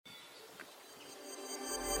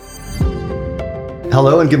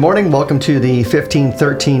Hello and good morning. Welcome to the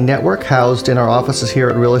 1513 Network, housed in our offices here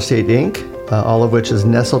at Real Estate Inc., all of which is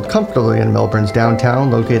nestled comfortably in Melbourne's downtown,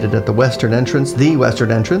 located at the western entrance.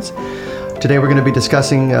 Today we're going to be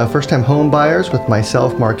discussing first-time home buyers with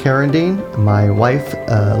myself, Mark Herendeen, my wife,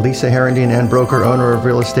 Lisa Herendeen, and broker-owner of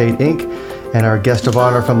Real Estate Inc., and our guest of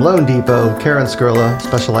honor from Loan Depot, Karen Skurla,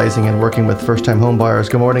 specializing in working with first-time home buyers.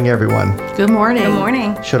 Good morning, everyone. Good morning. Good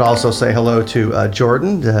morning. Should also say hello to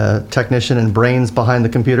Jordan, the technician and brains behind the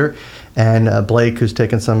computer, and Blake, who's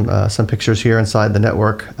taken some pictures here inside the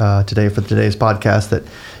network today for today's podcast that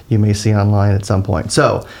you may see online at some point.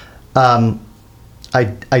 So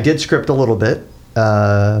I did script a little bit.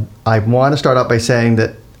 I want to start out by saying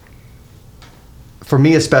that for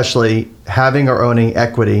me especially, having or owning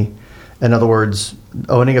equity, in other words,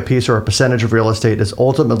 owning a piece or a percentage of real estate, is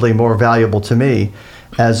ultimately more valuable to me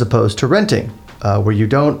as opposed to renting, where you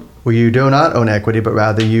do not own equity, but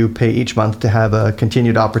rather you pay each month to have a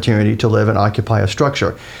continued opportunity to live and occupy a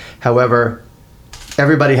structure. However,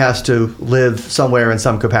 everybody has to live somewhere in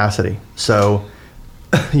some capacity. So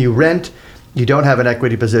you rent, you don't have an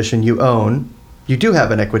equity position, you own, you do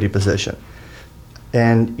have an equity position.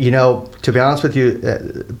 And, to be honest with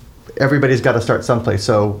you, everybody's got to start someplace.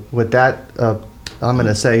 So with that, I'm going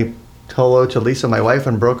to say hello to Lisa, my wife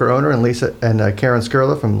and broker owner, and Lisa and Karen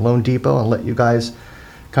Skurla from Loan Depot, and let you guys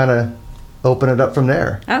kind of open it up from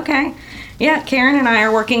there. Okay. Yeah, Karen and I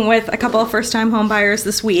are working with a couple of first-time home buyers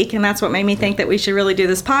this week, and that's what made me think that we should really do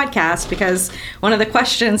this podcast, because one of the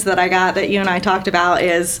questions that I got that you and I talked about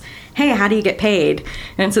is, hey, how do you get paid?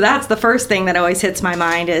 And so that's the first thing that always hits my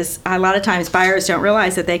mind is a lot of times buyers don't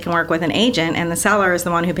realize that they can work with an agent, and the seller is the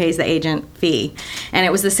one who pays the agent fee. And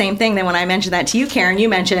it was the same thing that when I mentioned that to you, Karen, you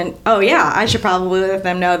mentioned, oh yeah, I should probably let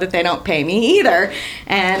them know that they don't pay me either.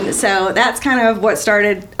 And so that's kind of what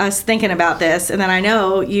started us thinking about this. And then I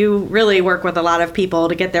know you really work with a lot of people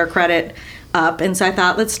to get their credit up, and so I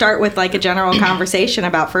thought let's start with like a general conversation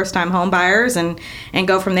about first-time home buyers and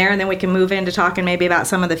go from there, and then we can move into talking maybe about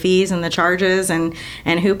some of the fees and the charges and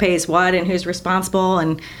who pays what and who's responsible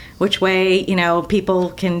and which way people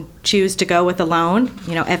can choose to go with a loan,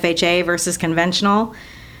 FHA versus conventional.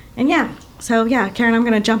 And Karen, I'm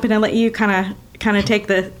going to jump in and let you kind of take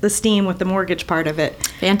the steam with the mortgage part of it.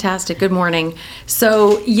 Fantastic. Good morning.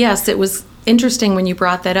 So yes, it was interesting when you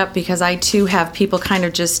brought that up, because I too have people kind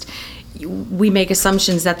of we make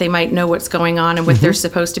assumptions that they might know what's going on and what they're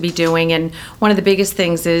supposed to be doing. And one of the biggest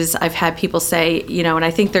things is I've had people say, and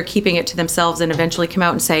I think they're keeping it to themselves and eventually come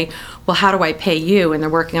out and say, well, how do I pay you? And they're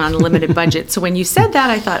working on a limited budget. So when you said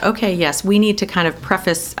that, I thought, okay, yes, we need to kind of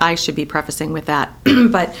I should be prefacing with that.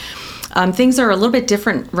 But things are a little bit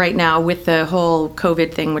different right now with the whole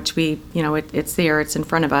COVID thing, which it's there, it's in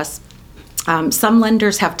front of us. Some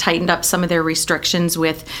lenders have tightened up some of their restrictions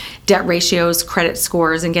with debt ratios, credit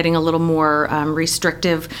scores, and getting a little more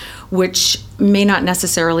restrictive, which may not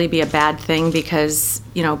necessarily be a bad thing because,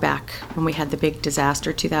 back when we had the big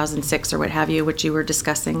disaster, 2006 or what have you, which you were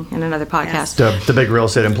discussing in another podcast. Yes. The big real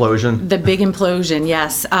estate implosion. The big implosion,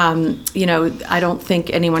 yes. I don't think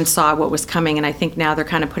anyone saw what was coming, and I think now they're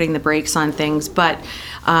kind of putting the brakes on things. But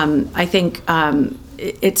I think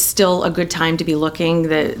it's still a good time to be looking,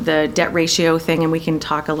 the debt ratio thing, and we can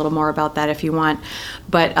talk a little more about that if you want.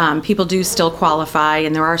 But people do still qualify,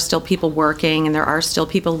 and there are still people working, and there are still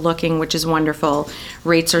people looking, which is wonderful.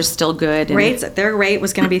 Rates are still good. Their rate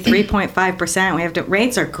was going to be 3.5%.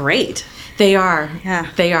 Rates are great. They are. Yeah.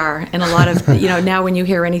 They are. And a lot of, now when you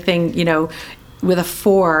hear anything, with a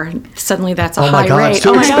 4, suddenly that's a high rate. It's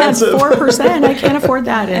too expensive. God, 4%. I can't afford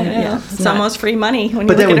that. And it's almost free money when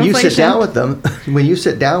but you look at inflation. But then when you sit down with them, when you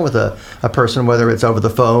sit down with a person, whether it's over the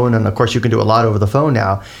phone, and of course you can do a lot over the phone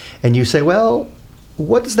now, and you say, well,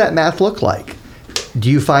 what does that math look like? Do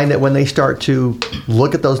you find that when they start to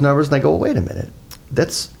look at those numbers and they go, well, wait a minute,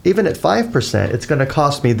 that's even at 5%, it's going to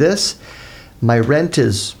cost me this. My rent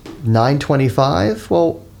is $925.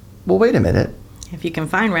 Well, wait a minute. If you can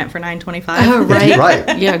find rent for $925. Oh, right.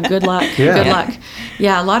 Right. Yeah, good luck. Yeah. Good luck.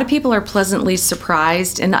 Yeah, a lot of people are pleasantly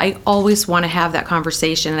surprised, and I always want to have that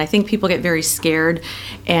conversation. And I think people get very scared,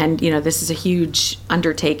 and, this is a huge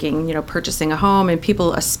undertaking, purchasing a home, and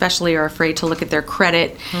people especially are afraid to look at their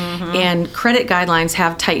credit. Mm-hmm. And credit guidelines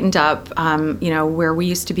have tightened up, where we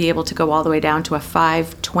used to be able to go all the way down to a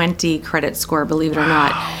 520 credit score, believe it or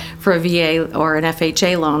not. For a VA or an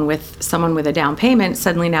FHA loan with someone with a down payment,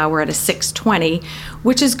 suddenly now we're at a 620,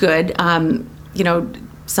 which is good.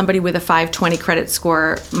 somebody with a 520 credit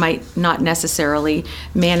score might not necessarily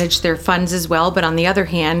manage their funds as well. But on the other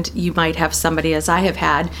hand, you might have somebody, as I have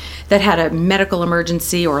had, that had a medical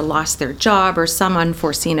emergency or lost their job or some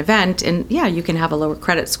unforeseen event. And yeah, you can have a lower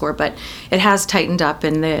credit score, but it has tightened up,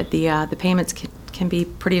 and the payments can be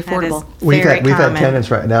pretty affordable. We've had common.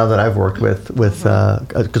 tenants right now that I've worked with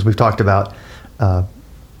because we've talked about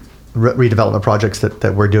redevelopment projects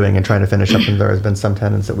that we're doing and trying to finish up, and there has been some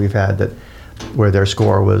tenants that we've had that where their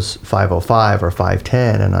score was 505 or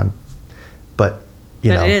 510, and but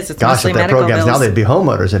it is. It's gosh, mostly if their medical programs bills. now, they'd be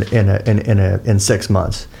homeowners in 6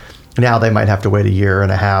 months. Now they might have to wait a year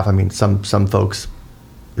and a half. I mean, some folks,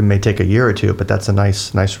 it may take a year or two, but that's a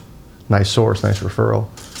nice source, nice referral.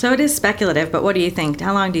 So it is speculative, but what do you think?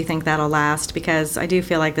 How long do you think that'll last? Because I do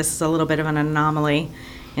feel like this is a little bit of an anomaly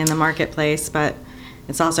in the marketplace, but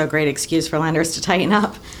it's also a great excuse for lenders to tighten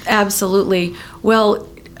up. Absolutely. Well,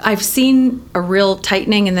 I've seen a real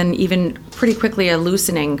tightening and then even pretty quickly a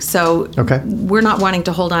loosening. So we're not wanting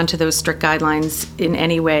to hold on to those strict guidelines in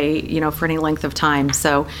any way, for any length of time.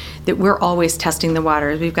 So that we're always testing the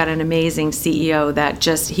waters. We've got an amazing CEO that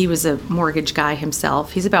he was a mortgage guy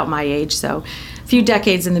himself. He's about my age, so a few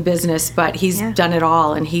decades in the business, but he's done it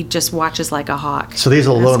all, and he just watches like a hawk. So these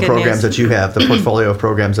are the That's loan good programs news. that you have, the portfolio of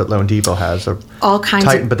programs that Loan Depot has are All kinds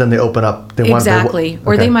tightened, of, but then they open up. exactly.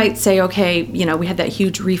 Or they might say, okay, we had that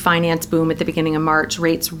huge refinance boom at the beginning of March.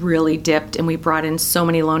 Rates really dipped, and we brought in so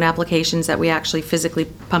many loan applications that we actually physically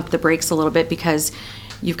pumped the brakes a little bit because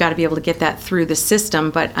you've got to be able to get that through the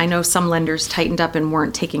system. But I know some lenders tightened up and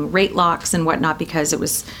weren't taking rate locks and whatnot because it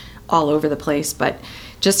was all over the place. But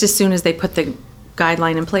just as soon as they put the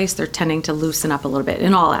guideline in place, they're tending to loosen up a little bit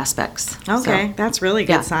in all aspects. Okay, So, that's really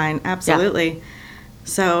good sign. Absolutely.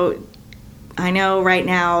 So I know right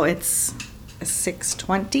now it's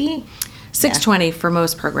 620. 620 for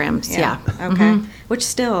most programs. Yeah. Okay. Which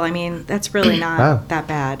still, I mean, that's really not Wow. that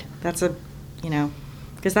bad. That's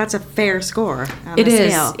because that's a fair score on It the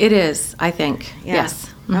is. scale. It is, I think. Yeah. Yes.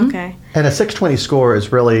 Mhm. Okay. And a 620 score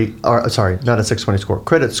is really, sorry, not a 620 score.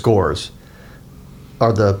 Credit scores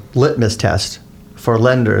are the litmus test for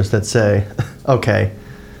lenders that say, okay,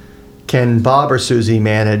 can Bob or Susie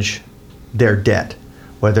manage their debt?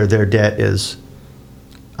 Whether their debt is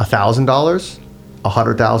 $1,000,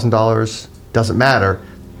 $100,000, doesn't matter.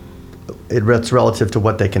 It's relative to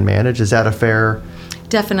what they can manage. Is that a fair?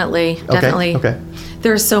 Definitely. Definitely. Okay.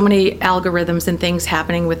 There are so many algorithms and things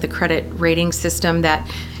happening with the credit rating system that,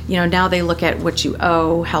 now they look at what you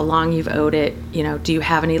owe, how long you've owed it, do you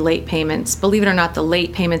have any late payments? Believe it or not, the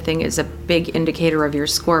late payment thing is a big indicator of your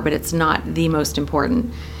score, but it's not the most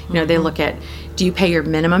important. They look at, do you pay your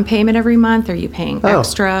minimum payment every month? Are you paying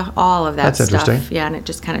extra? All of that That's stuff. interesting. Yeah, and it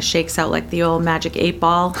just kind of shakes out like the old magic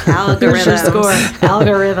 8-ball. Algorithms. Score.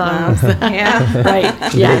 Algorithms. Yeah. Right.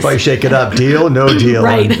 Yes. Everybody shake it up. Deal, no deal.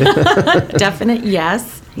 Right. Definite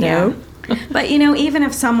yes. No. But even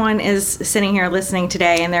if someone is sitting here listening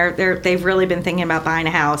today and they've really been thinking about buying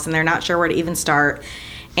a house and they're not sure where to even start,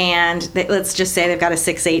 and let's just say they've got a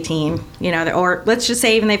 618, or let's just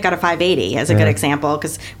say even they've got a 580 as a good example,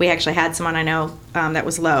 because we actually had someone I know that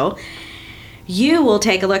was low. You will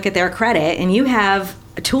take a look at their credit, and you have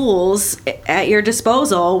tools at your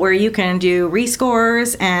disposal where you can do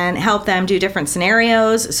rescores and help them do different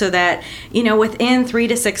scenarios so that, within 3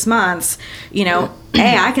 to 6 months,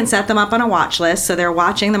 I can set them up on a watch list so they're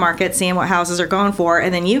watching the market, seeing what houses are going for,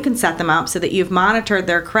 and then you can set them up so that you've monitored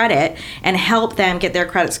their credit and help them get their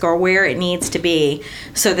credit score where it needs to be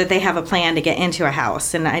so that they have a plan to get into a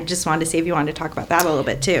house. And I just wanted to see if you wanted to talk about that a little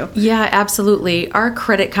bit too. Yeah, absolutely. Our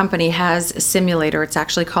credit company has a simulator. It's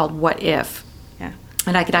actually called What If. Yeah.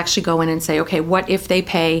 And I could actually go in and say, okay, what if they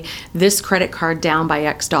pay this credit card down by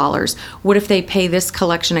X dollars? What if they pay this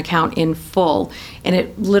collection account in full? And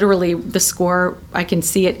it literally, the score, I can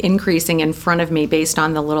see it increasing in front of me based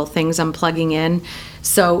on the little things I'm plugging in.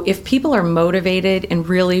 So if people are motivated and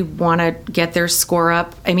really want to get their score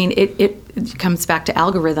up, I mean, it comes back to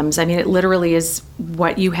algorithms. I mean, it literally is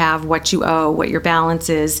what you have, what you owe, what your balance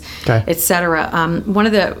is, et cetera. One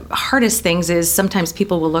of the hardest things is sometimes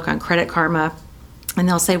people will look on Credit Karma and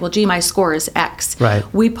they'll say, well, gee, my score is X. Right.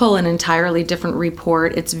 We pull an entirely different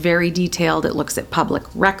report. It's very detailed. It looks at public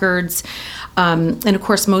records. And of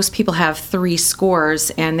course, most people have 3 scores,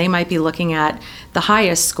 and they might be looking at the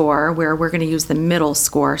highest score, where we're going to use the middle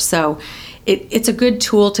score. So it's a good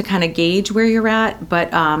tool to kind of gauge where you're at,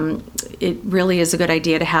 but it really is a good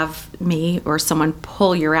idea to have me or someone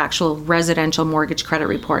pull your actual residential mortgage credit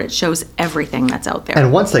report. It shows everything that's out there.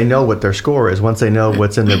 And once they know what their score is, once they know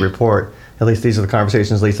what's in the report, at least these are the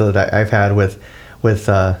conversations, Lisa, that I've had with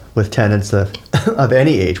tenants. of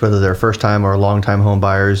any age, whether they're first-time or long-time home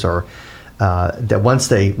buyers, or that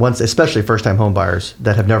once especially first-time home buyers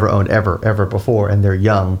that have never owned ever before, and they're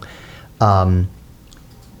young.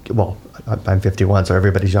 Well, I'm 51, so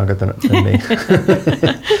everybody's younger than me.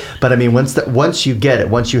 But I mean, once you get it,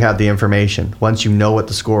 once you have the information, once you know what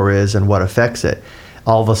the score is and what affects it,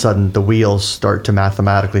 all of a sudden the wheels start to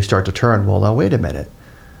mathematically start to turn. Well, now wait a minute.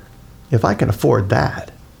 If I can afford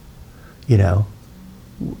that,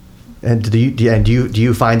 and do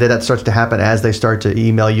you find that starts to happen as they start to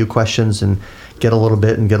email you questions and get a little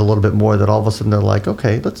bit more, that all of a sudden they're like,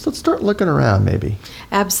 okay, let's start looking around maybe.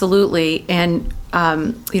 Absolutely. And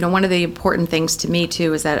one of the important things to me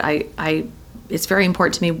too is that it's very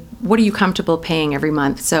important to me, what are you comfortable paying every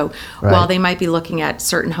month? So while they might be looking at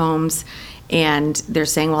certain homes and they're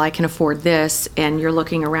saying, well, I can afford this, and you're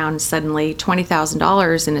looking around and suddenly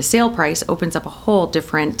 $20,000 in a sale price opens up a whole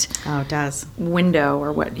different it does. Window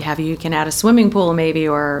or what have you. You can add a swimming pool maybe,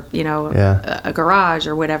 or a garage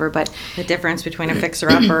or whatever. But the difference between a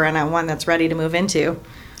fixer-upper and a one that's ready to move into.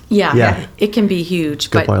 Yeah, it can be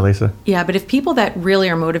huge. Good point, Lisa. Yeah, but if people that really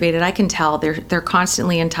are motivated, I can tell they're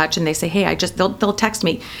constantly in touch, and they say, hey, they'll text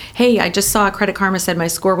me, hey, I just saw Credit Karma said my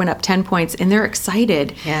score went up 10 points, and they're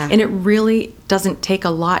excited. Yeah. And it really doesn't take a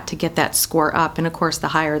lot to get that score up. And of course, the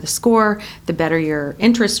higher the score, the better your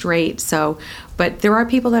interest rate. But there are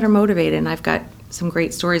people that are motivated, and I've got some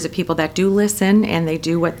great stories of people that do listen and they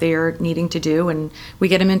do what they're needing to do, and we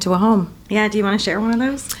get them into a home. Yeah, do you want to share one of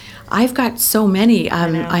those? I've got so many.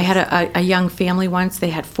 I had a young family once. They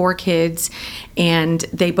had 4 kids, and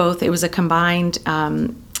it was a combined,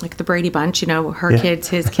 like the Brady Bunch, her kids,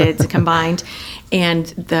 his kids combined. And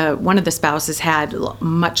one of the spouses had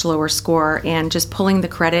much lower score, and just pulling the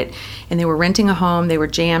credit, and they were renting a home. They were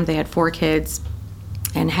jammed. They had 4 kids.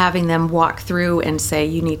 And having them walk through and say,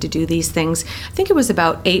 you need to do these things. I think it was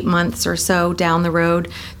about 8 months or so down the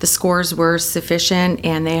road, the scores were sufficient,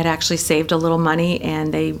 and they had actually saved a little money,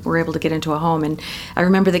 and they were able to get into a home. And I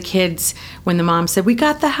remember the kids, when the mom said, we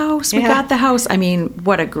got the house, we got the house. I mean,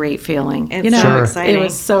 what a great feeling. It's so exciting. It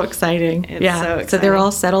was so exciting. So exciting. So they're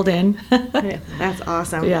all settled in. That's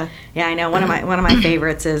awesome. Yeah. Yeah, I know. One of my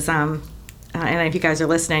favorites is and if you guys are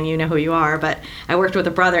listening, you know who you are, but I worked with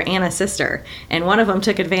a brother and a sister, and one of them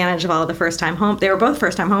took advantage of all the they were both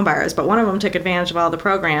first-time home buyers, but one of them took advantage of all the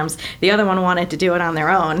programs. The other one wanted to do it on their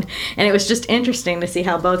own, and it was just interesting to see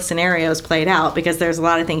how both scenarios played out, because there's a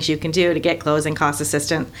lot of things you can do to get closing cost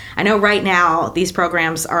assistance. I know right now these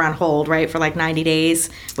programs are on hold, right, for like 90 days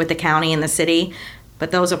with the county and the city, but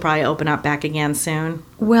those will probably open up back again soon.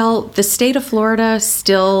 Well, the state of Florida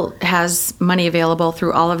still has money available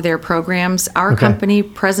through all of their programs. Our company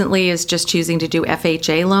presently is just choosing to do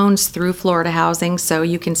FHA loans through Florida Housing, so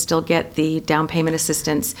you can still get the down payment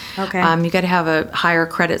assistance. Okay. You got to have a higher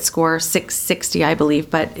credit score, 660, I believe,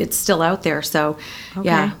 but it's still out there. So,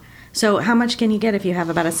 yeah. So how much can you get if you have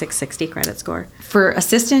about a 660 credit score? For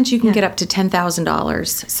assistance, you can get up to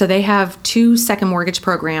 $10,000. So they have 2 second mortgage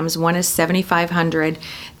programs. One is $7,500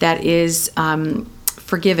 that is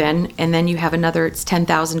forgiven, and then you have another, it's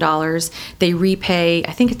 $10,000. They repay,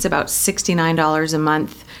 I think it's about $69 a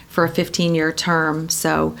month for a 15-year term.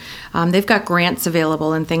 So they've got grants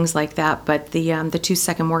available and things like that, but the 2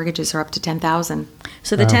 second mortgages are up to $10,000.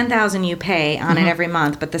 So the $10,000 you pay on it every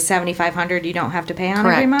month, but the $7,500 you don't have to pay on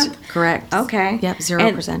Correct. every month? Correct. Okay. Yep,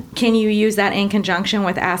 0%. And can you use that in conjunction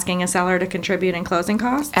with asking a seller to contribute in closing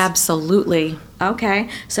costs? Absolutely. Okay.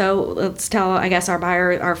 So let's tell, I guess,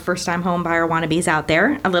 our first-time home buyer wannabes out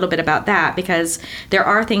there a little bit about that, because there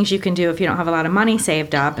are things you can do if you don't have a lot of money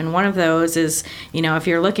saved up. And one of those is, if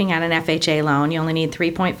you're looking at an FHA loan, you only need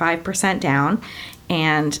 3.5% down.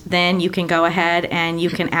 And then you can go ahead and you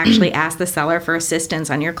can actually ask the seller for assistance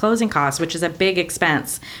on your closing costs, which is a big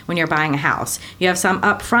expense when you're buying a house. You have some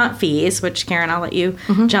upfront fees, which, Karen, I'll let you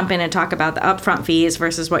jump in and talk about the upfront fees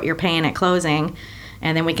versus what you're paying at closing.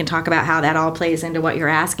 And then we can talk about how that all plays into what you're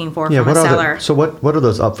asking for from a seller. So what do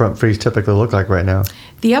those upfront fees typically look like right now?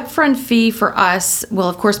 The upfront fee for us, well,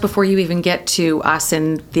 of course, before you even get to us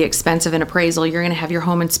and the expense of an appraisal, you're going to have your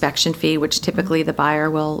home inspection fee, which typically the buyer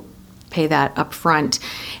will pay that up front.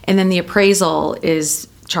 And then the appraisal is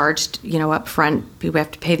charged, up front. We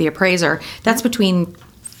have to pay the appraiser. That's between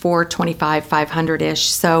 $425, $500-ish.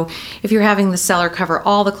 So if you're having the seller cover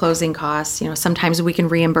all the closing costs, sometimes we can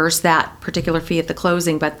reimburse that particular fee at the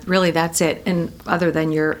closing, but really that's it, and other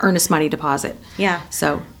than your earnest money deposit. Yeah.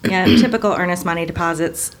 So typical earnest money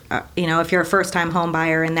deposits, if you're a first-time home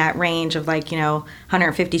buyer in that range of $150,000,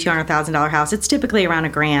 $200,000 house, it's typically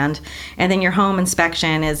around $1,000. And then your home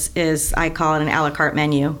inspection is I call it an a la carte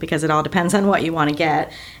menu, because it all depends on what you want to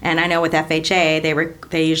get. And I know with FHA,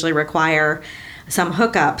 they usually require some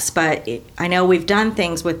hookups, but I know we've done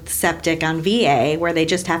things with septic on VA where they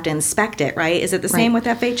just have to inspect it, right? Is it the same with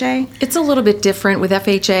FHA? It's a little bit different with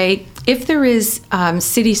FHA. If there is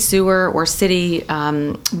city sewer or city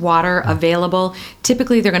water available,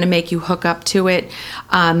 typically they're going to make you hook up to it.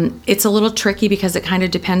 It's a little tricky because it kind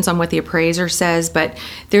of depends on what the appraiser says, but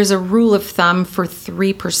there's a rule of thumb for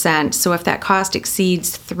 3%. So if that cost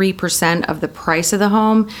exceeds 3% of the price of the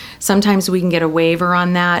home, sometimes we can get a waiver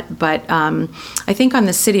on that. But I think on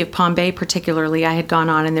the city of Palm Bay particularly, I had gone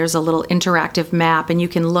on and there's a little interactive map and you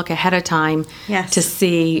can look ahead of time to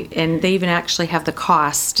see, and they even actually have the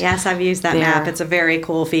cost. Yes, I've used that map. It's a very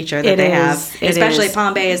cool feature that It they is. have. It Especially is.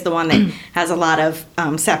 Palm Bay is the one that has a lot of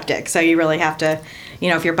septic. So you really have to,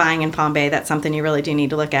 if you're buying in Palm Bay, that's something you really do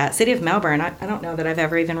need to look at. City of Melbourne, I don't know that I've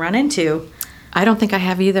ever even run into. I don't think I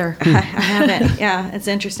have either. I haven't. Yeah, it's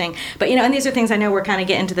interesting. But, and these are things I know we're kind of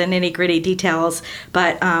getting to the nitty gritty details.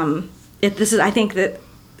 But I think that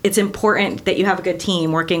it's important that you have a good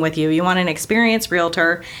team working with you. You want an experienced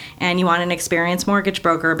realtor and you want an experienced mortgage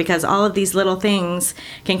broker, because all of these little things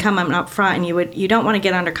can come up front, and you don't want to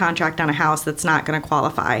get under contract on a house that's not going to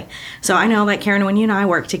qualify. So I know, like Karen, when you and I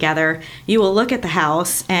work together, you will look at the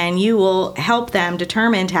house and you will help them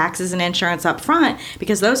determine taxes and insurance up front,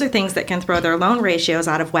 because those are things that can throw their loan ratios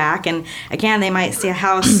out of whack. And again, they might see a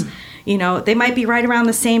house, they might be right around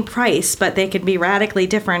the same price, but they could be radically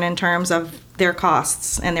different in terms of their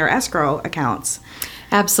costs and their escrow accounts.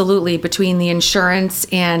 Absolutely, between the insurance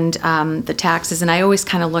and the taxes. And I always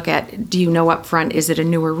kind of look at, do you know up front, is it a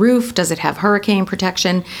newer roof? Does it have hurricane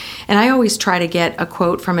protection? And I always try to get a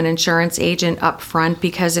quote from an insurance agent up front,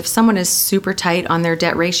 because if someone is super tight on their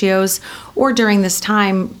debt ratios, or during this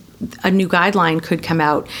time, a new guideline could come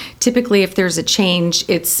out. Typically, if there's a change,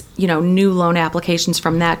 it's, new loan applications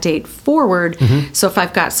from that date forward. So if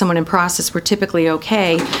I've got someone in process, we're typically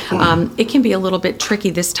okay. It can be a little bit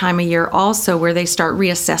tricky this time of year also, where they start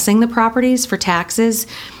reassessing the properties for taxes.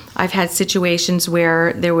 I've had situations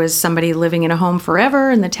where there was somebody living in a home forever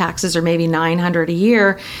and the taxes are maybe $900 a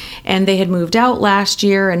year, and they had moved out last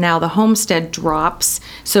year and now the homestead drops.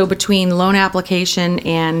 So between loan application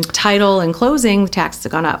and title and closing, the taxes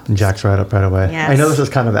have gone up. And Jack's right up right away. Yes. I know this is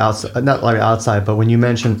kind of outside, not like outside, but when you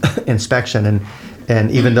mentioned inspection,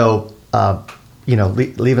 and even though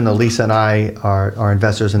even though Lisa and I are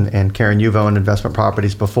investors, and Karen, you've owned investment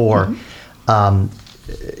properties before,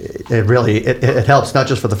 it helps not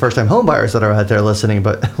just for the first-time home buyers that are out there listening,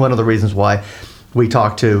 but one of the reasons why we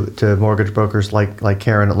talk to mortgage brokers like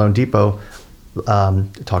Karen at Loan Depot,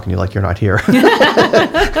 talking to you like you're not here.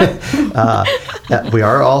 We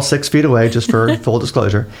are all 6 feet away, just for full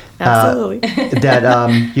disclosure. Absolutely.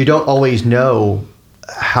 That you don't always know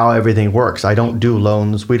how everything works. I don't do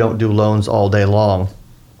loans. We don't do loans all day long.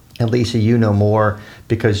 And Lisa, you know more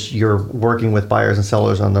because you're working with buyers and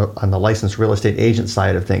sellers on the licensed real estate agent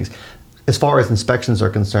side of things. As far as inspections are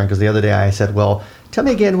concerned, because the other day I said, well, tell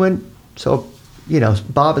me again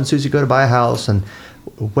Bob and Susie go to buy a house, and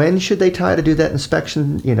when should they try to do that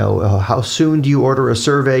inspection? How soon do you order a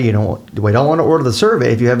survey? We don't want to order the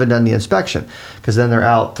survey if you haven't done the inspection, because then they're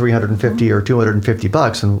out $350 or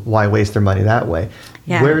 $250, and why waste their money that way?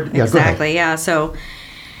 Yeah, Go ahead. exactly. Yeah, so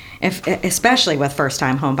especially with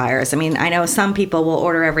first-time home buyers. I mean, I know some people will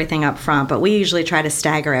order everything up front, but we usually try to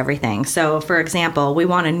stagger everything. So, for example, we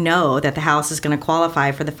want to know that the house is going to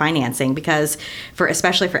qualify for the financing, because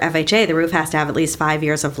especially for FHA, the roof has to have at least 5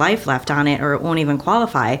 years of life left on it, or it won't even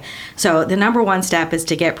qualify. So the number one step is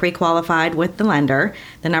to get pre-qualified with the lender.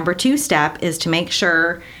 The number two step is to make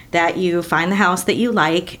sure that you find the house that you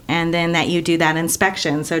like, and then that you do that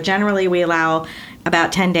inspection. So generally we allow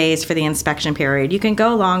about 10 days for the inspection period. You can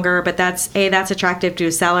go longer, but that's attractive to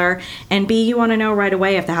a seller, and B, you want to know right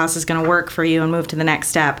away if the house is going to work for you and move to the next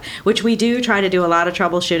step, which we do try to do a lot of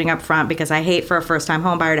troubleshooting up front, because I hate for a first-time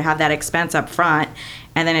home buyer to have that expense up front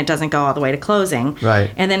and then it doesn't go all the way to closing.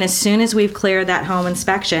 Right. And then as soon as we've cleared that home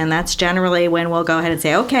inspection, that's generally when we'll go ahead and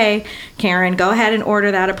say, okay, Karen, go ahead and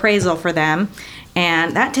order that appraisal for them.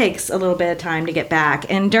 And that takes a little bit of time to get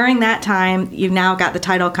back. And during that time, you've now got the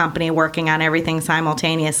title company working on everything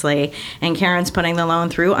simultaneously. And Karen's putting the loan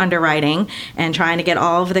through underwriting and trying to get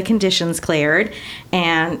all of the conditions cleared.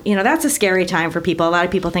 And, that's a scary time for people. A lot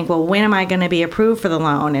of people think, well, when am I going to be approved for the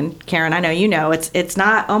loan? And Karen, I know it's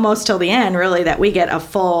not almost till the end, really, that we get a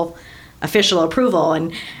full official approval.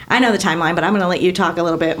 And I know the timeline, but I'm going to let you talk a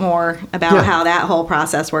little bit more about how that whole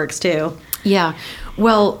process works, too. Yeah.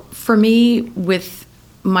 Well, for me, with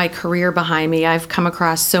my career behind me, I've come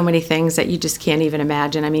across so many things that you just can't even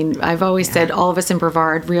imagine. I mean, I've always said all of us in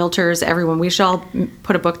Brevard, realtors, everyone, we should all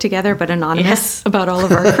put a book together, but anonymous, Yes. about all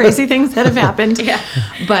of our crazy things that have happened. Yeah.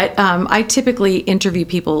 But I typically interview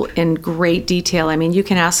people in great detail. I mean, you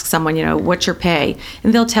can ask someone, what's your pay?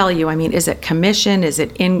 And they'll tell you, I mean, is it commission? Is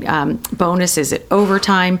it bonus? Is it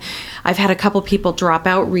overtime? I've had a couple people drop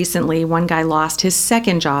out recently. One guy lost his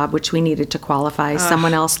second job, which we needed to qualify.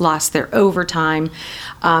 Someone else lost their overtime.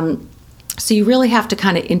 So you really have to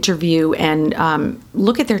kind of interview and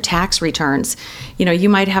look at their tax returns. You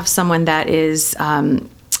might have someone that is, I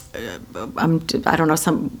don't know,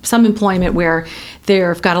 some employment where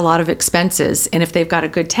they've got a lot of expenses. And if they've got a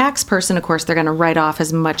good tax person, of course, they're going to write off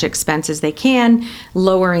as much expense as they can,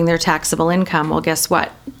 lowering their taxable income. Well, guess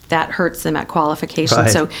what? That hurts them at qualification.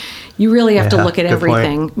 Right. So you really have to look at good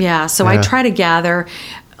everything. point. Yeah. So I try to gather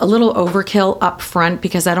a little overkill up front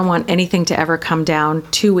because I don't want anything to ever come down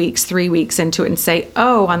 2 weeks, 3 weeks into it and say,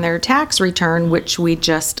 oh, on their tax return, which we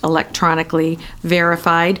just electronically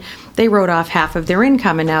verified, they wrote off half of their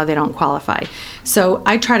income and now they don't qualify. So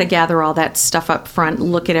I try to gather all that stuff up front,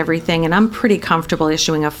 look at everything, and I'm pretty comfortable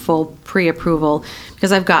issuing a full pre-approval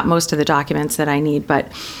because I've got most of the documents that I need.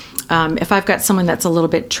 But if I've got someone that's a little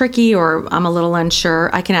bit tricky or I'm a little unsure,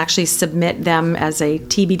 I can actually submit them as a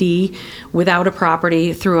TBD without a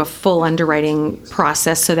property through a full underwriting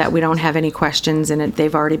process so that we don't have any questions and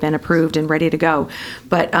they've already been approved and ready to go.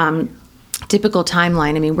 But typical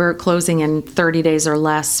timeline, I mean, we're closing in 30 days or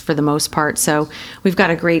less for the most part. So we've got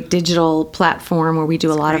a great digital platform where we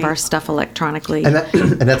do a lot of our stuff electronically. And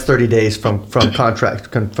that's 30 days from contract,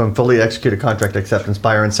 from fully executed contract acceptance,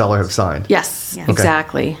 buyer and seller have signed. Yes, Yeah.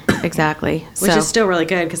 exactly. Which is still really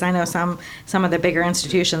good because I know some of the bigger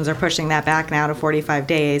institutions are pushing that back now to 45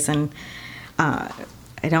 days, and I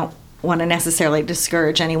don't want to necessarily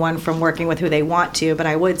discourage anyone from working with who they want to, but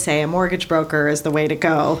I would say a mortgage broker is the way to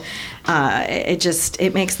go.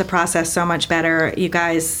 It makes the process so much better. You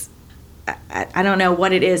guys, I don't know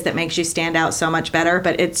what it is that makes you stand out so much better,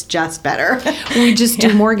 but it's just better. We just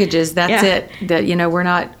do mortgages. That's Yeah. it. That we're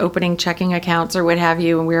not opening checking accounts or what have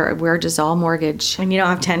you, and we're just all mortgage. And you don't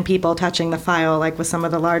have 10 people touching the file like with some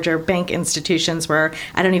of the larger bank institutions where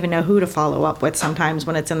I don't even know who to follow up with sometimes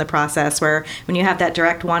when it's in the process, where when you have that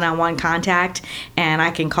direct one-on-one contact and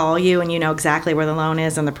I can call you and you know exactly where the loan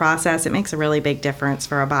is in the process, it makes a really big difference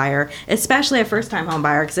for a buyer, especially a first-time home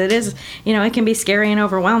buyer, because it is, it can be scary and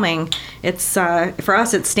overwhelming. It's for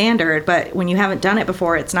us, it's standard, but when you haven't done it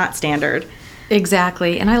before, it's not standard.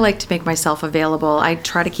 Exactly. And I like to make myself available. I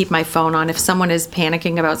try to keep my phone on. If someone is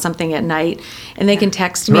panicking about something at night and they can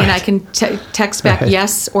text me and I can text back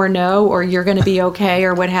yes or no, or you're going to be okay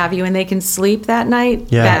or what have you, and they can sleep that night,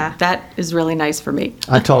 Yeah. that is really nice for me.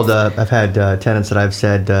 I've had tenants that I've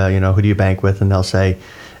said, who do you bank with? And they'll say,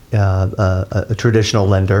 a traditional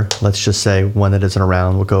lender, let's just say one that isn't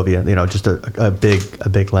around, Wachovia, just a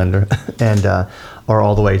big lender, and or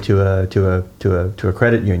all the way to a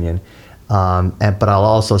credit union. But I'll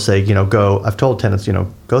also say, I've told tenants,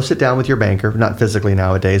 go sit down with your banker, not physically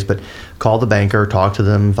nowadays, but call the banker, talk to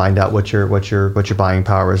them, find out what your buying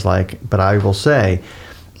power is like. But I will say,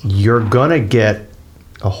 you're gonna get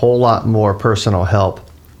a whole lot more personal help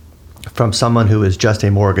from someone who is just a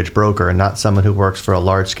mortgage broker and not someone who works for a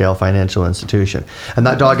large-scale financial institution. I'm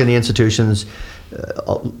not dogging the institutions.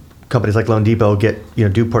 Companies like Loan Depot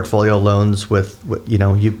do portfolio loans with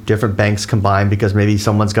different banks combined because maybe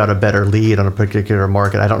someone's got a better lead on a particular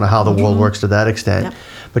market. I don't know how the world works to that extent, Yep.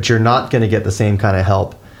 but you're not going to get the same kind of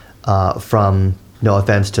help from, no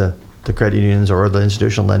offense to the credit unions or the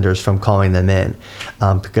institutional lenders, from calling them in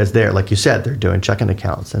because they're, like you said, they're doing checking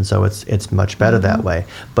accounts, and so it's much better that way.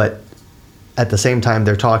 But at the same time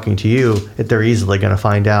they're talking to you, they're easily going to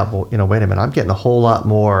find out, well, wait a minute, I'm getting a whole lot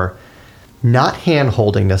more, not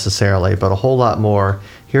hand-holding necessarily, but a whole lot more.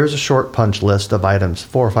 Here's a short punch list of items,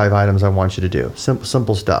 4 or 5 items I want you to do,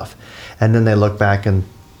 simple stuff. And then they look back and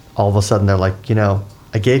all of a sudden they're like,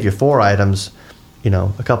 I gave you 4 items,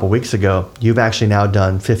 a couple weeks ago. You've actually now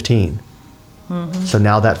done 15. Mm-hmm. So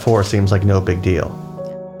now that 4 seems like no big deal.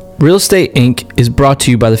 Real Estate Inc. is brought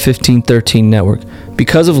to you by the 1513 Network.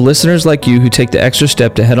 Because of listeners like you who take the extra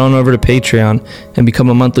step to head on over to Patreon and become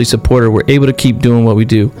a monthly supporter, we're able to keep doing what we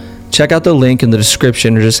do. Check out the link in the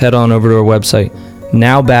description or just head on over to our website.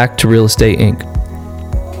 Now back to Real Estate Inc.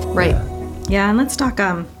 Right. Yeah, and let's talk.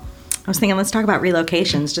 I was thinking, let's talk about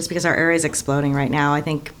relocations, just because our area is exploding right now. I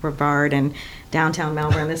think Brevard and downtown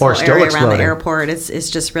Melbourne, this Or whole still area around exploding. the airport, is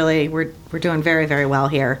just really, we're doing very, very well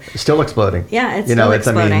here. Still exploding. Yeah, it's still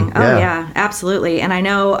exploding. I mean, Oh, yeah, absolutely. And I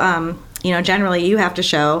know generally you have to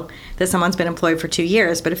show that someone's been employed for 2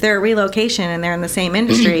 years. But if they're a relocation and they're in the same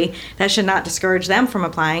industry, that should not discourage them from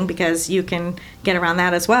applying, because you can get around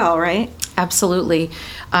that as well, right? Absolutely.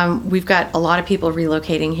 We've got a lot of people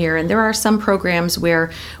relocating here, and there are some programs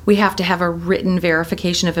where we have to have a written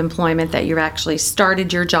verification of employment that you've actually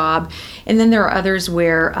started your job. And then there are others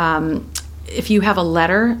where if you have a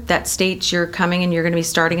letter that states you're coming and you're going to be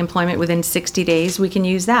starting employment within 60 days, we can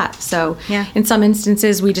use that. So Yeah. in some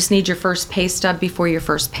instances, we just need your first pay stub before your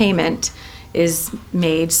first payment is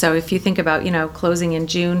made. So if you think about, closing in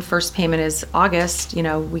June, first payment is August,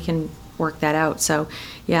 we can work that out. So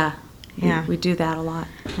yeah, Yeah. we do that a lot.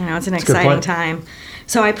 I know, it's an a good exciting point. time.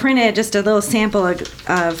 So I printed just a little sample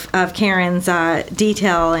of Karen's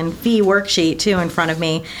detail and fee worksheet too in front of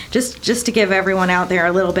me, just to give everyone out there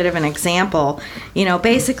a little bit of an example.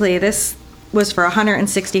 Basically this was for a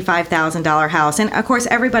 $165,000 house. And of course,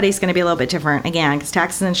 everybody's going to be a little bit different, again, because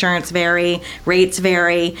taxes and insurance vary, rates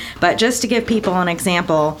vary. But just to give people an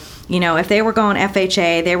example, if they were going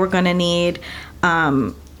FHA, they were going to need,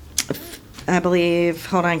 I believe,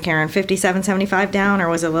 hold on, Karen, $5,775 down, or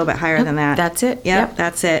was it a little bit higher than that? That's it. Yep,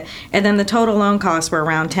 that's it. And then the total loan costs were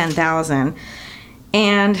around $10,000.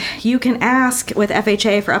 And you can ask with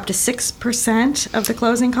FHA for up to 6% of the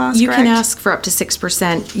closing costs, You correct? can ask for up to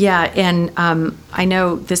 6%. Yeah, and I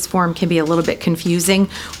know this form can be a little bit confusing.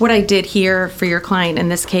 What I did here for your client in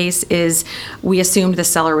this case is we assumed the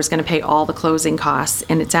seller was going to pay all the closing costs,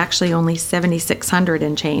 and it's actually only $7,600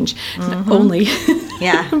 and change. Only.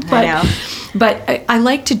 Yeah, but, I know. But I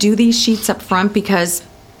like to do these sheets up front because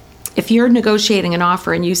if you're negotiating an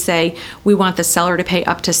offer and you say, we want the seller to pay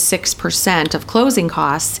up to 6% of closing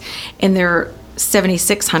costs, and they're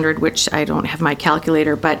 $7,600, which I don't have my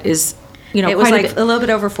calculator, but is, It was quite like bit. a little bit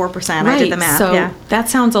over 4%. I did the math. So Yeah. that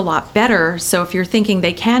sounds a lot better. So if you're thinking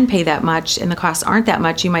they can pay that much and the costs aren't that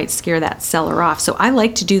much, you might scare that seller off. So I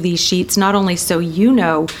like to do these sheets not only so you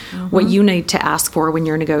know what you need to ask for when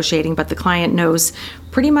you're negotiating, but the client knows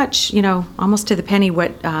pretty much, almost to the penny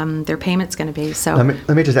what their payment's going to be. So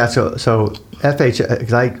Let me just ask. So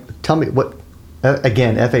FHA, tell me what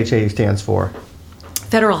again FHA stands for.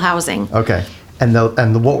 federal housing. Okay.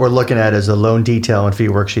 And what we're looking at is a loan detail and fee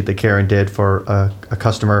worksheet that Karen did for a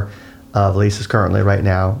customer of Lisa's currently right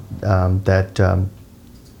now that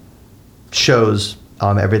shows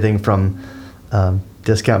everything from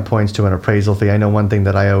discount points to an appraisal fee. I know one thing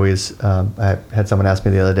that I always I had someone ask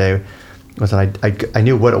me the other day was I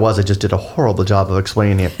knew what it was. I just did a horrible job of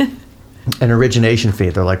explaining it. An origination fee.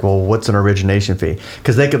 They're like, well, what's an origination fee?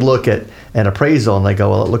 Because they could look at an appraisal and they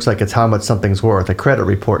go, well, it looks like it's how much something's worth. A credit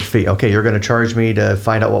report fee. Okay, you're going to charge me to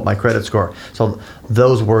find out what my credit score. So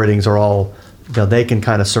those wordings are all, they can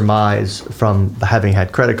kind of surmise from having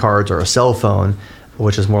had credit cards or a cell phone,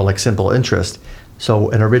 which is more like simple interest.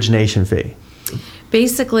 So an origination fee.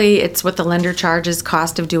 Basically, it's what the lender charges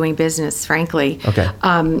cost of doing business, frankly. Okay.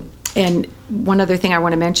 And one other thing I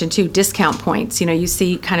want to mention too, discount points. You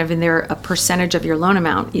see kind of in there a percentage of your loan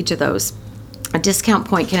amount, each of those. A discount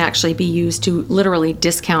point can actually be used to literally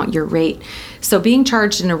discount your rate. So being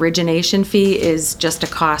charged an origination fee is just a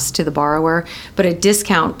cost to the borrower, but a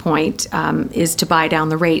discount point is to buy down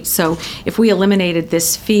the rate. So if we eliminated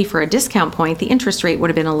this fee for a discount point, the interest rate would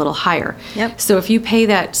have been a little higher. Yep. So if you pay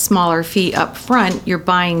that smaller fee up front, you're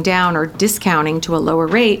buying down or discounting to a lower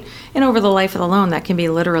rate, and over the life of the loan, that can be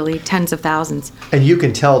literally tens of thousands. And you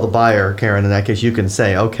can tell the buyer, Karen, in that case, you can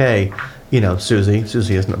say, okay, Susie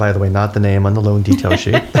is, by the way, not the name on the loan detail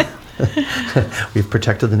sheet. We've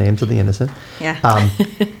protected the names of the innocent. Yeah.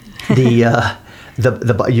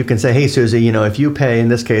 You can say, hey, Susie, if you pay, in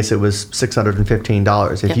this case, it was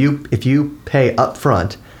 $615. If you pay up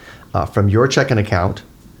front from your checking account,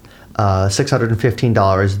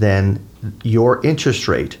 $615, then your interest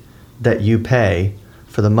rate that you pay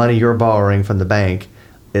for the money you're borrowing from the bank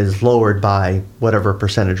is lowered by whatever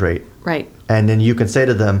percentage rate. Right. And then you can say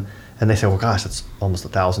to them, and they say, well, gosh, that's almost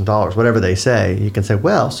 $1,000. Whatever they say, you can say,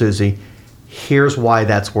 well, Susie, here's why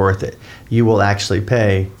that's worth it. You will actually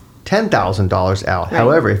pay $10,000 out. Right.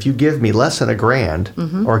 However, if you give me less than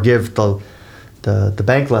 $1,000 or give the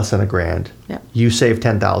bank less than $1,000, Yep. you save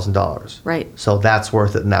 $10,000. Right. So that's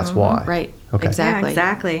worth it, and that's why. Right. Okay. Exactly. Yeah,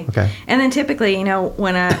 exactly. Okay. And then typically,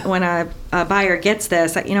 when a buyer gets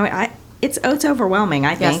this, it's overwhelming,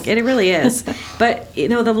 I think. Yes. It really is. But,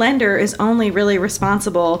 the lender is only really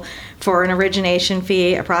responsible for an origination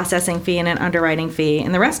fee, a processing fee, and an underwriting fee.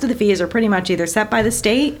 And the rest of the fees are pretty much either set by the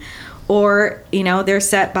state or, they're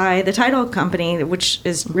set by the title company, which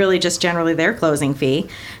is really just generally their closing fee.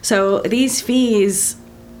 So these fees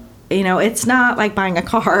it's not like buying a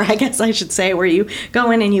car, I guess I should say, where you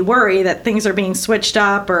go in and you worry that things are being switched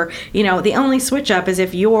up, or, the only switch up is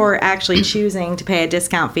if you're actually choosing to pay a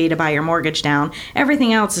discount fee to buy your mortgage down.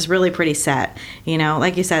 Everything else is really pretty set.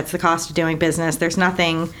 Like you said, it's the cost of doing business. There's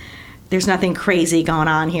nothing crazy going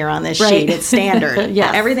on here on this sheet. It's standard.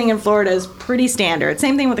 Yes. Everything in Florida is pretty standard.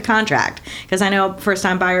 Same thing with the contract, because I know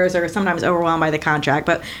first-time buyers are sometimes overwhelmed by the contract,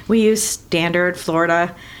 but we use standard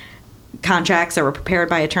Florida contracts that were prepared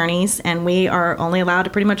by attorneys, and we are only allowed to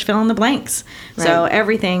pretty much fill in the blanks. Right. So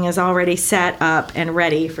everything is already set up and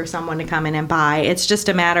ready for someone to come in and buy. It's just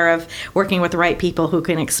a matter of working with the right people who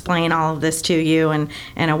can explain all of this to you and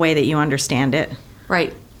in a way that you understand it.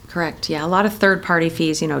 Right. Correct. Yeah. A lot of third-party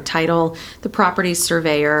fees, title, the property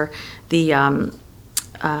surveyor, the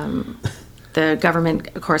government,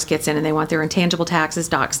 of course, gets in and they want their intangible taxes,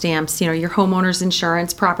 dock stamps, your homeowner's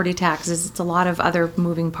insurance, property taxes. It's a lot of other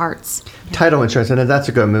moving parts. Title insurance, and that's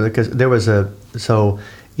a good move, because there was if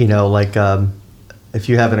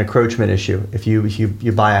you have an encroachment issue, if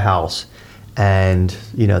you buy a house and,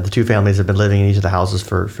 the two families have been living in each of the houses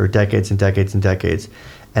for decades and decades and decades,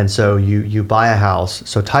 and so you buy a house,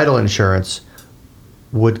 so title insurance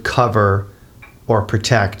would cover or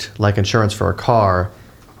protect, like insurance for a car,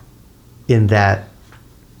 in that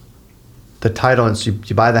the title, and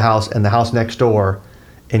you buy the house and the house next door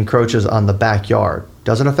encroaches on the backyard.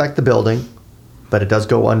 Doesn't affect the building, but it does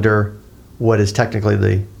go under what is technically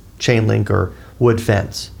the chain link or wood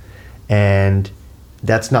fence. And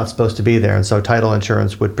that's not supposed to be there. And so title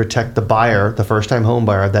insurance would protect the buyer, the first-time home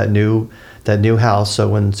buyer of that new house. So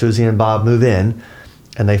when Susie and Bob move in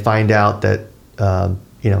and they find out that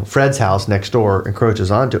Fred's house next door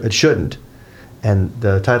encroaches onto it, shouldn't. And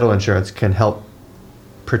the title insurance can help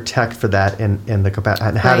protect for that in the capacity.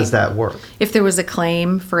 And how does that work? If there was a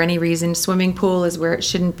claim for any reason, swimming pool is where it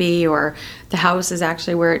shouldn't be, or the house is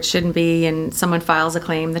actually where it shouldn't be, and someone files a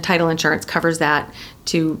claim, the title insurance covers that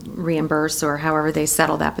to reimburse or however they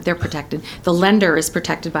settle that, but they're protected. The lender is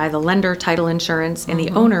protected by the lender title insurance, and the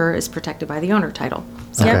owner is protected by the owner title.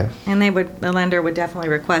 So, Okay. Yep. And the lender would definitely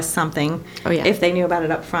request something if they knew about it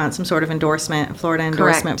up front, some sort of endorsement, Florida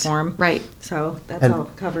endorsement Correct. form. Right. So that's And- all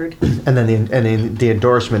covered. And then the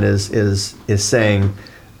endorsement is saying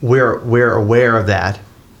we're aware of that.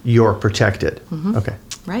 You're protected. Okay.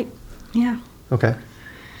 Right. Yeah. Okay.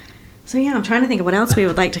 So yeah, I'm trying to think of what else we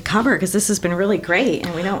would like to cover, because this has been really great,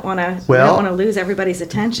 and we don't want to lose everybody's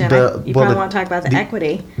attention. You probably want to talk about the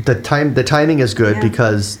equity. The timing is good, Yeah.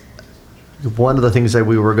 because one of the things that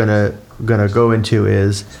we were gonna go into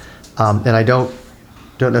is, and I don't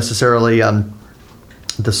necessarily.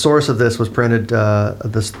 The source of this was printed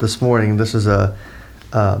this morning. This is a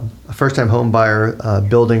first-time home buyer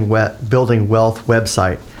building wealth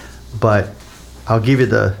website, but I'll give you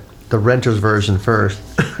the renter's version first.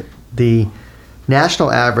 The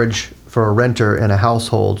national average for a renter in a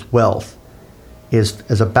household's wealth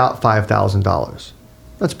is about $5,000.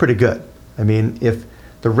 That's pretty good. I mean, if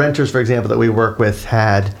the renters, for example, that we work with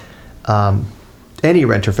had any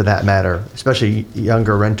renter for that matter, especially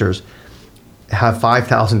younger renters, have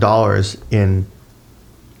 $5,000 in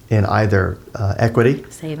either equity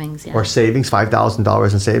Savings, yeah. or savings,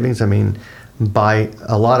 $5,000 in savings. I mean, by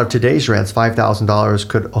a lot of today's rents, $5,000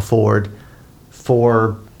 could afford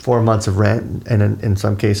four months of rent, and in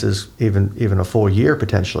some cases even a full year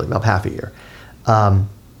potentially, about half a year.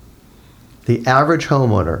 The average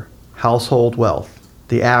homeowner household wealth,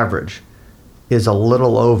 the average, is a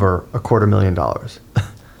little over $250,000.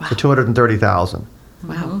 So $230,000.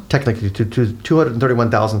 Wow. Technically, to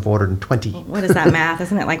 $231,420. What is that math?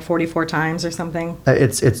 Isn't it like 44 times or something?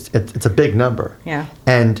 It's a big number. Yeah.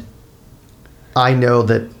 And I know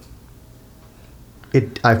that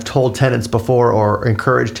I've told tenants before, or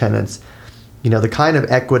encouraged tenants, the kind of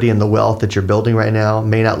equity and the wealth that you're building right now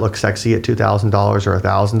may not look sexy at $2,000 or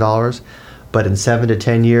 $1,000, but in 7 to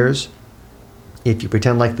 10 years, if you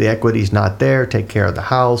pretend like the equity's not there, take care of the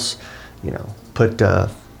house, put the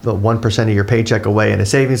 1% of your paycheck away in a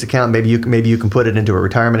savings account. Maybe you can put it into a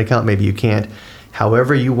retirement account. Maybe you can't.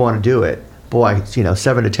 However you want to do it, boy,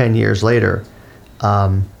 7 to 10 years later,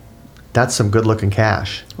 that's some good-looking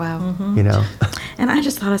cash. Wow. And I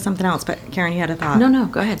just thought of something else, but Karen, you had a thought. No,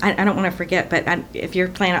 go ahead. I don't want to forget, but if you're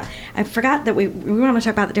planning, I forgot that we want to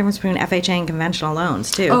talk about the difference between FHA and conventional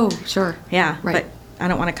loans too. Oh, sure. Yeah, Right. but I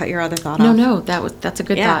don't want to cut your other thought off. No, that's a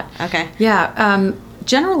good Yeah, thought. okay. Yeah.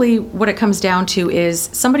 generally, what it comes down to is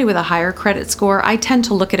somebody with a higher credit score. I tend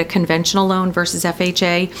to look at a conventional loan versus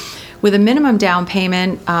FHA. With a minimum down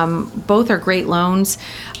payment, both are great loans.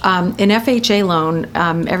 An FHA loan,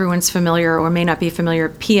 everyone's familiar or may not be familiar,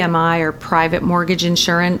 PMI or private mortgage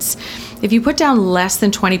insurance. If you put down less than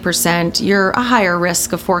 20%, you're a higher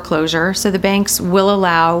risk of foreclosure. So the banks will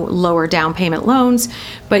allow lower down payment loans,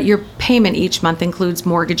 but your payment each month includes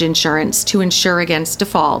mortgage insurance to insure against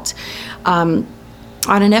default.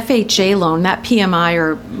 On an FHA loan, that PMI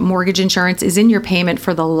or mortgage insurance is in your payment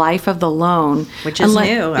for the life of the loan. Which is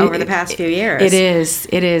new over the past few years. It is.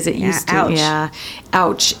 It used to. Ouch. Yeah.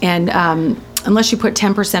 Ouch. And unless you put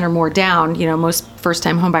 10% or more down, most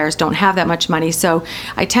first-time homebuyers don't have that much money. So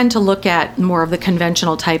I tend to look at more of the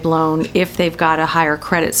conventional type loan if they've got a higher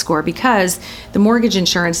credit score, because the mortgage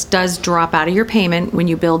insurance does drop out of your payment when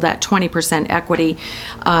you build that 20% equity.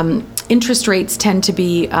 Interest rates tend to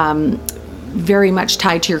be very much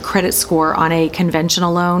tied to your credit score on a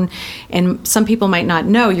conventional loan. And some people might not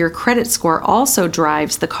know your credit score also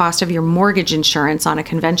drives the cost of your mortgage insurance on a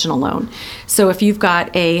conventional loan. So if you've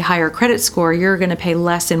got a higher credit score, you're going to pay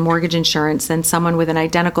less in mortgage insurance than someone with an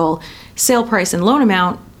identical sale price and loan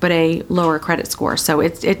amount but a lower credit score. So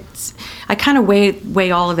it's I kind of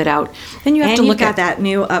weigh all of it out. Then you have to look at that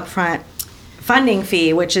new upfront funding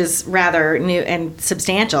fee, which is rather new and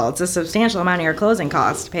substantial. It's a substantial amount of your closing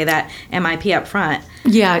costs to pay that MIP up front.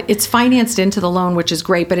 Yeah, it's financed into the loan, which is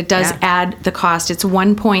great, but it does add the cost. It's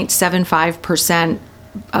 1.75%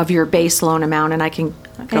 of your base loan amount, and I can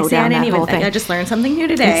go down that whole thing. I just learned something new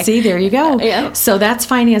today. See, there you go. Yeah. So that's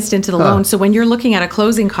financed into the loan. So when you're looking at a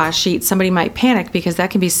closing cost sheet, somebody might panic because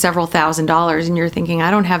that can be several $1,000s, and you're thinking,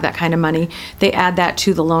 I don't have that kind of money. They add that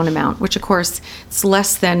to the loan amount, which of course it's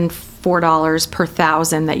less than $4 per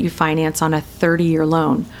 $1,000 that you finance on a 30-year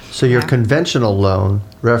loan. So your conventional loan,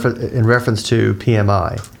 in reference to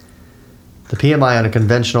PMI, the PMI on a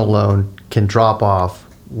conventional loan can drop off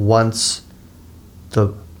once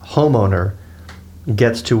the homeowner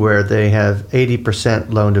gets to where they have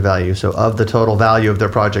 80% loan to value. So of the total value of their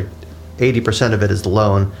project, 80% of it is the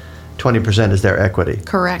loan, 20% is their equity.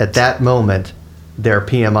 Correct. At that moment, their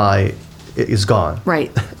PMI is gone.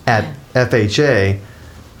 Right. At FHA,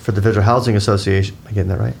 for the Federal Housing Association, am I getting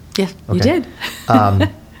that right? Yeah, Okay. you did.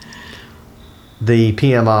 The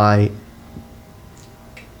PMI,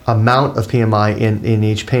 amount of PMI in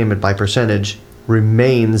each payment by percentage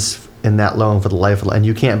remains in that loan for the life of the loan, and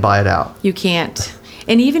you can't buy it out. You can't.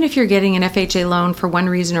 And even if you're getting an FHA loan for one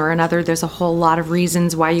reason or another, there's a whole lot of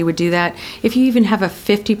reasons why you would do that. If you even have a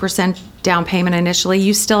 50% down payment initially,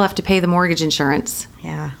 you still have to pay the mortgage insurance.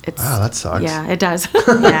 Yeah. Wow, that sucks. Yeah, it does.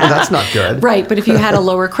 That's not good. Right, but if you had a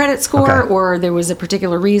lower credit score Okay. or there was a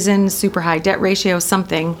particular reason, super high debt ratio,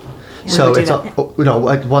 something. we So would do it's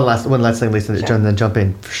that. one last thing, Lisa, and then jump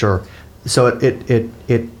in for sure. So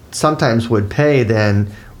it sometimes would pay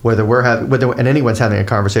then whether and anyone's having a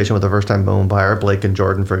conversation with a first time home buyer, Blake and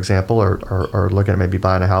Jordan, for example, or looking at maybe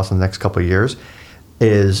buying a house in the next couple of years,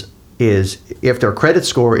 is if their credit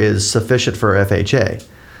score is sufficient for FHA,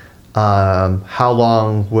 how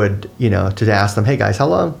long would to ask them, hey guys, how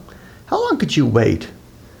long could you wait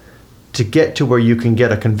to get to where you can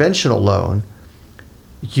get a conventional loan?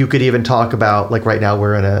 You could even talk about, like right now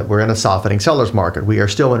we're in a softening seller's market. We are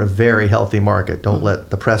still in a very healthy market. Don't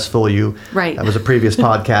let the press fool you. Right. That was a previous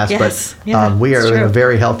podcast, Yes. but Yeah, we are it's in a true.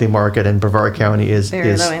 very healthy market, and Brevard County is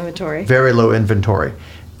Very low inventory. Very low inventory,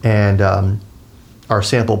 and our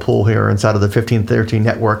sample pool here inside of the 1513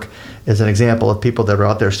 network is an example of people that are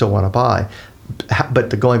out there still want to buy.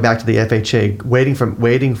 But going back to the FHA, waiting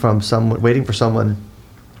for someone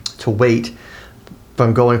to wait.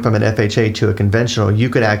 From going from an FHA to a conventional, you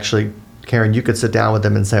could actually, Karen, you could sit down with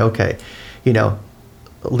them and say, okay,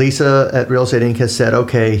 Lisa at Real Estate Inc. has said,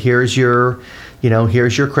 okay, here's your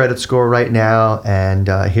credit score right now, and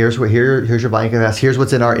here's your buying capacity. Here's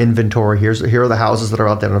what's in our inventory. Here are the houses that are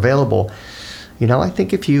out there and available. I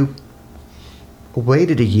think if you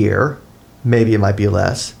waited a year, maybe it might be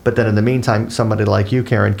less. But then in the meantime, somebody like you,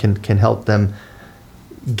 Karen, can help them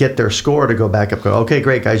get their score to go back up. Go, okay,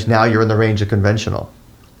 great, guys. Now you're in the range of conventional.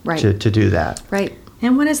 Right. To do that. Right.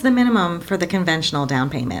 And what is the minimum for the conventional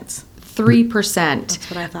down payments? 3%.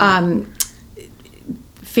 That's what I thought.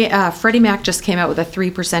 Freddie Mac just came out with a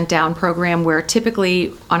 3% down program where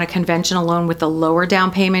typically on a conventional loan with the lower down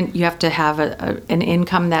payment, you have to have an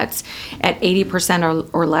income that's at 80%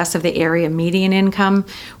 or less of the area median income,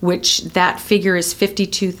 which that figure is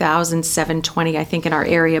 $52,720, I think, in our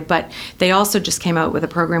area. But they also just came out with a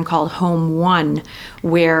program called Home One,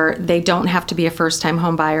 where they don't have to be a first-time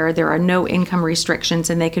home buyer. There are no income restrictions,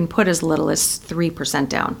 and they can put as little as 3%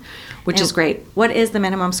 down, which is great. What is the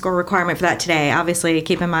minimum score requirement for that today? Obviously,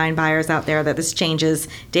 keep in mind, buyers out there, that this changes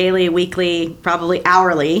daily, weekly, probably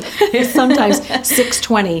hourly. Sometimes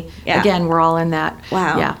 620. Yeah. Again, we're all in that.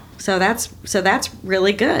 Wow. Yeah. So that's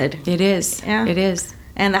really good. It is. Yeah. It is.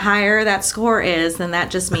 And the higher that score is, then that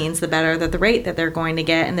just means the better that the rate that they're going to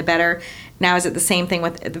get, and the better. Now, is it the same thing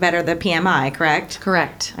with the better the PMI? Correct.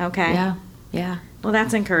 Correct. Okay. Yeah. Yeah. Well,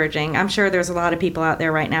 that's encouraging. I'm sure there's a lot of people out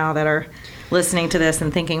there right now that are listening to this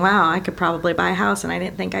and thinking, wow, I could probably buy a house, and I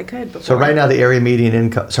didn't think I could before. So right now the area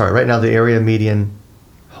median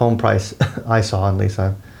home price I saw, and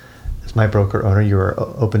Lisa, as my broker owner, you are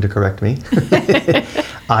open to correct me.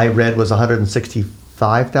 I read was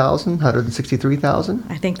 165,000, 163,000.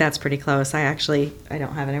 I think that's pretty close. I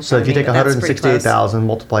don't have it in front So of if me. you take but that's pretty close. 168,000,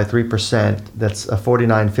 multiply 3%, that's a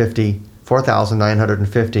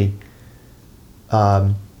 4,950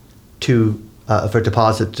 for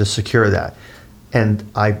deposit to secure that.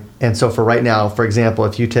 And so for right now, for example,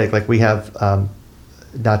 if you take, like we have,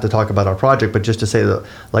 not to talk about our project, but just to say that,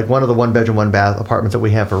 like one of the 1-bedroom, 1-bath apartments that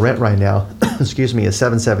we have for rent right now, excuse me, is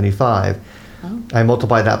 $775. Oh. I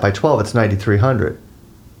multiply that by 12, it's $9,300.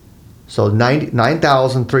 So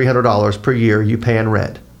 $9,300 per year you pay in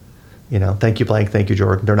rent. Thank you, Blank. Thank you,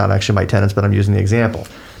 Jordan. They're not actually my tenants, but I'm using the example.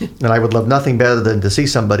 And I would love nothing better than to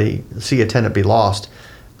see a tenant be lost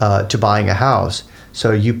to buying a house.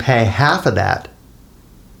 So you pay half of that,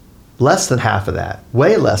 less than half of that,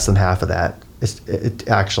 way less than half of that,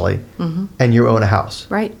 actually, and you own a house.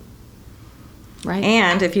 Right. Right.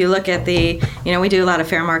 And if you look at we do a lot of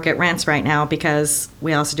fair market rents right now because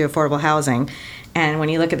we also do affordable housing. And when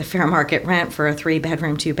you look at the fair market rent for a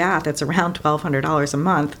 3-bedroom, 2-bath, it's around $1,200 a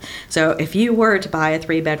month. So if you were to buy a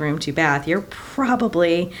 3-bedroom, 2-bath, you're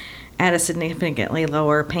probably at a significantly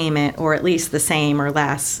lower payment, or at least the same or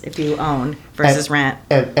less if you own versus rent.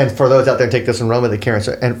 And for those out there, take this and run with it, Karen.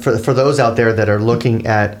 So, and for those out there that are looking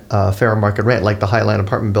at fair market rent, like the Highland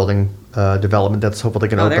apartment building development that's hopefully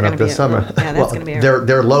going to open up this summer. That's going to be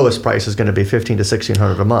their lowest price is going to be $1,500 to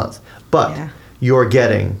 $1,600 a month, but you're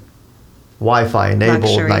getting Wi-Fi enabled,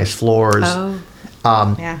 luxury. nice floors.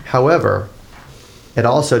 However, it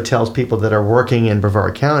also tells people that are working in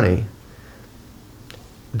Brevard County,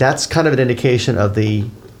 that's kind of an indication of the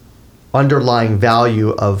underlying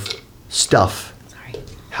value of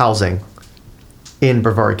housing in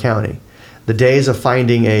Brevard County. The days of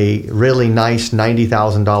finding a really nice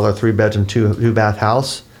 $90,000 3-bedroom, 2-bath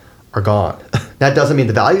house are gone. That doesn't mean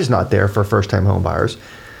the value's not there for first-time home buyers.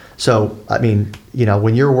 So, I mean,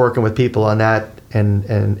 when you're working with people on that, and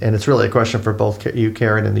it's really a question for both you,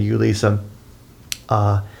 Karen, and you, Lisa,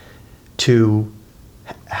 to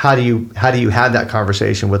how do you have that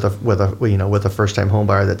conversation with a first-time home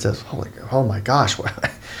buyer that says, oh my gosh,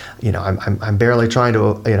 I'm barely trying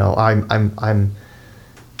to,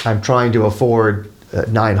 I'm trying to afford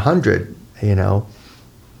 $900,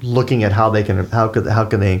 looking at how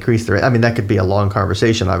can they increase their, I mean, that could be a long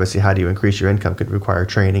conversation. Obviously, how do you increase your income could require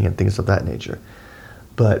training and things of that nature.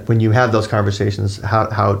 But when you have those conversations,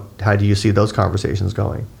 how do you see those conversations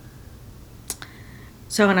going?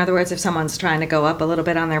 So in other words, if someone's trying to go up a little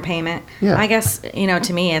bit on their payment, I guess,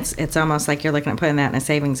 to me, it's almost like you're looking at putting that in a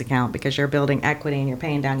savings account because you're building equity and you're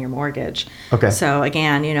paying down your mortgage. Okay. So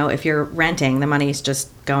again, if you're renting, the money's just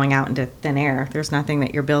going out into thin air. There's nothing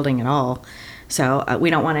that you're building at all. So we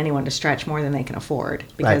don't want anyone to stretch more than they can afford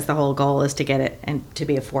because the whole goal is to get it and to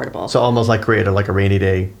be affordable. So almost like create a rainy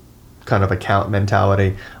day kind of account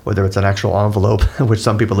mentality, whether it's an actual envelope, which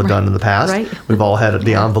some people have done in the past. Right. We've all had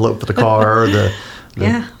the envelope for the car, or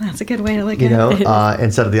that's a good way to look at it.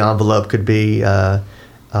 Instead of the envelope could be a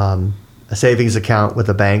savings account with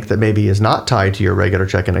a bank that maybe is not tied to your regular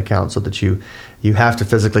checking account, so that you have to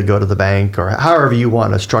physically go to the bank, or however you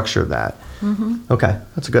want to structure that. Mm-hmm. Okay,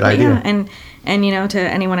 that's a good idea. Yeah, and to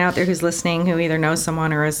anyone out there who's listening who either knows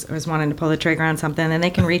someone or is wanting to pull the trigger on something, then they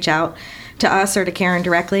can reach out to us or to Karen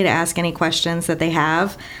directly to ask any questions that they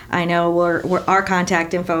have. I know our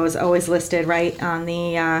contact info is always listed right on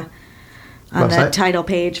the title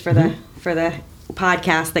page for the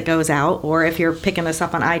podcast that goes out. Or if you're picking this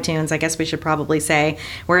up on iTunes, I guess we should probably say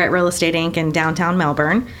we're at Real Estate Inc. in downtown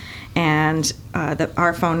Melbourne. And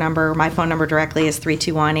our phone number, my phone number directly is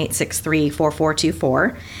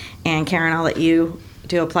 321-863-4424. And Karen, I'll let you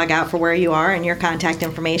do a plug out for where you are and your contact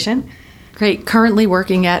information. Great. Currently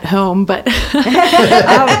working at home, but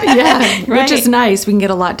yeah, which is nice. We can get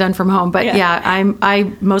a lot done from home. But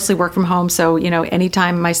I mostly work from home. So,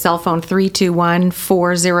 anytime, my cell phone,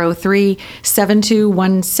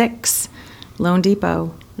 321-403-7216, Loan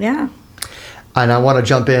Depot. Yeah. And I want to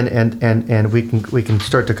jump in and we can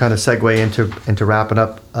start to kind of segue into wrapping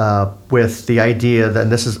up with the idea that,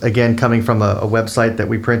 and this is again coming from a website that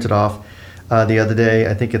we printed off the other day.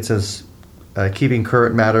 I think it says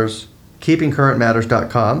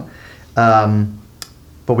keepingcurrentmatters.com.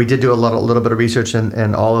 But we did do a little bit of research,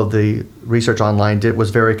 and all of the research online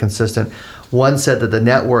was very consistent. One said that the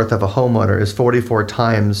net worth of a homeowner is 44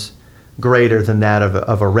 times greater than that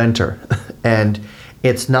of a renter, and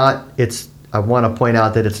I want to point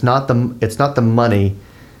out that it's not the money,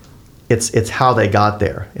 it's how they got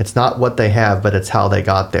there. It's not what they have, but it's how they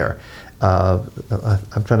got there. I'm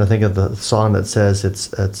trying to think of the song that says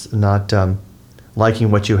it's not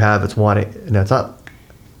liking what you have, it's wanting. No, it's not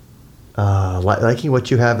liking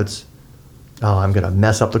what you have. It's I'm going to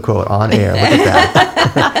mess up the quote on air. Look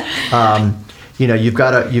at that. You've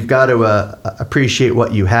got to appreciate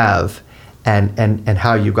what you have. And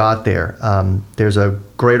how you got there. There's a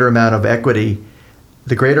greater amount of equity.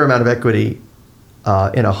 The greater amount of equity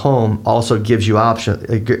in a home also gives you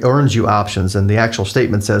earns you options. And the actual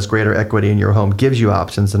statement says greater equity in your home gives you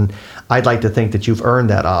options. And I'd like to think that you've earned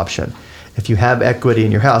that option. If you have equity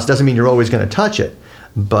in your house, doesn't mean you're always going to touch it.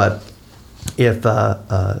 But if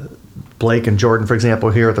Blake and Jordan, for example,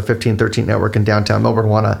 here at the 1513 Network in downtown Melbourne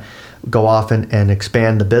want to go off and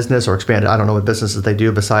expand the business or expand, I don't know what businesses they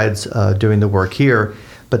do besides doing the work here,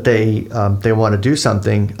 but they want to do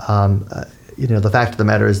something. The fact of the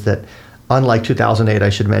matter is that unlike 2008, I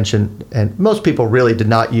should mention, and most people really did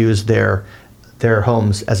not use their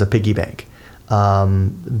homes as a piggy bank.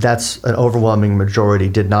 That's an overwhelming majority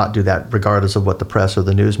did not do that, regardless of what the press or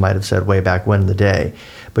the news might have said way back when in the day.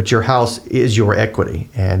 But your house is your equity,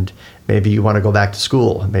 and maybe you want to go back to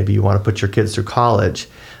school. Maybe you want to put your kids through college.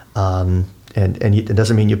 And it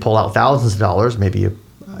doesn't mean you pull out thousands of dollars. Maybe of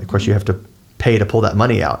course you have to pay to pull that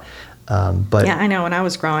money out. But yeah, I know when I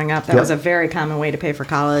was growing up, that was a very common way to pay for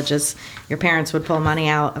college, is your parents would pull money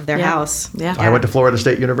out of their house. Yeah. I went to Florida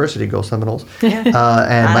State University, go Seminoles. Yeah.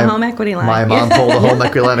 And my home equity line. My mom pulled a home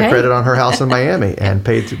equity line of credit on her house in Miami and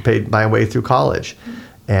paid my way through college.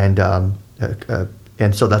 And so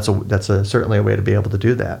that's certainly a way to be able to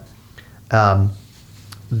do that.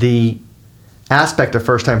 The aspect of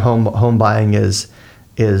first-time home buying is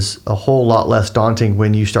a whole lot less daunting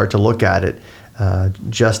when you start to look at it.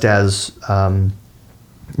 Just as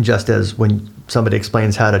when somebody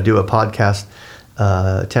explains how to do a podcast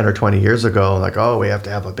 10 or 20 years ago, like, oh, we have to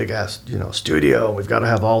have a big ass studio, we've got to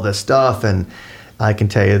have all this stuff, and I can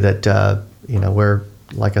tell you that we're,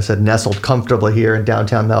 like I said, nestled comfortably here in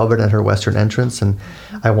downtown Melbourne at her western entrance, and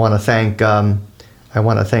I want to thank Karen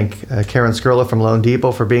Skirla from Loan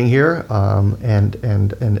Depot for being here, and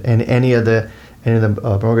any of the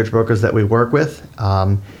mortgage brokers that we work with.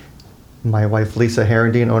 My wife Lisa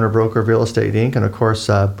Herendine, owner broker of Real Estate Inc., and of course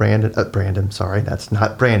Brandon. Sorry, that's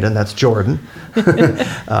not Brandon. That's Jordan.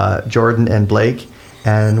 Jordan and Blake.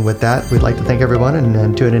 And with that, we'd like to thank everyone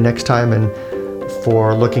and tune in next time. And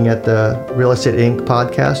for looking at the Real Estate Inc.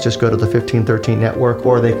 podcast, just go to the 1513 Network,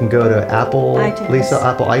 or they can go to Apple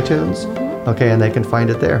iTunes. Okay, and they can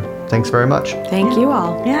find it there. Thanks very much. Thank you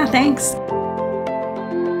all. Yeah, thanks.